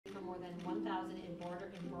than 1,000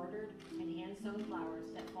 embroidered and hand-sewn flowers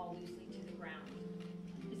that fall loosely to the ground.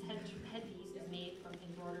 His headpiece is made from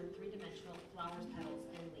embroidered three-dimensional flowers, petals,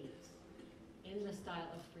 and leaves in the style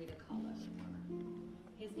of Frida Kahlo.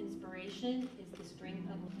 His inspiration is the string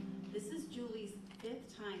of... This is Julie's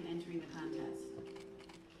 5th time entering the contest.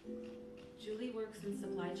 Julie works in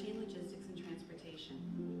supply chain logistics and transportation.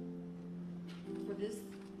 For this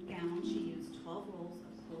gown, she used 12 rolls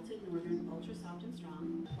of quilted northern ultra soft and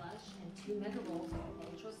strong plush and 2 mega rolls of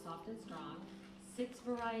ultra soft and strong, 6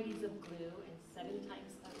 varieties of glue and 7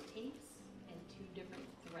 types of tapes and 2 different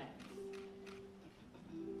threads.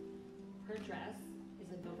 Her dress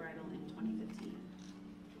is a bridal in 2015.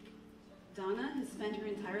 Donna has spent her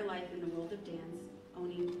entire life in the world of dance,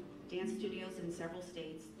 owning dance studios in several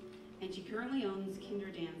states, and she currently owns Kinder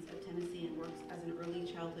Dance of Tennessee and works as an early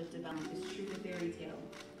childhood development. Is true to fairy tale,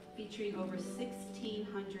 featuring over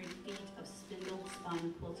 1,600 feet of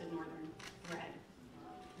spindle-spun quilted northern thread.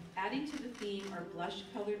 Adding to the theme are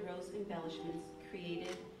blush-colored rose embellishments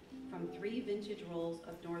created from 3 vintage rolls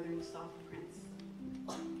of northern soft prints.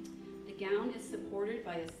 The gown is supported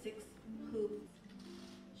by a 6-hoop.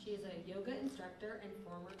 She is a yoga instructor and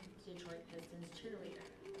former Detroit Pistons cheerleader.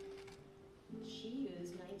 She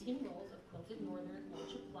used 19 rolls of quilted northern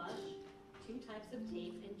ultra plush, 2 types of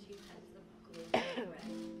tape, and 2 types of glue and thread.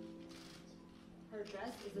 Her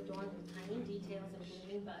dress is adorned with tiny details and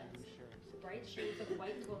blooming buds. Bright shades of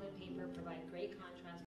white quilted paper provide great contrast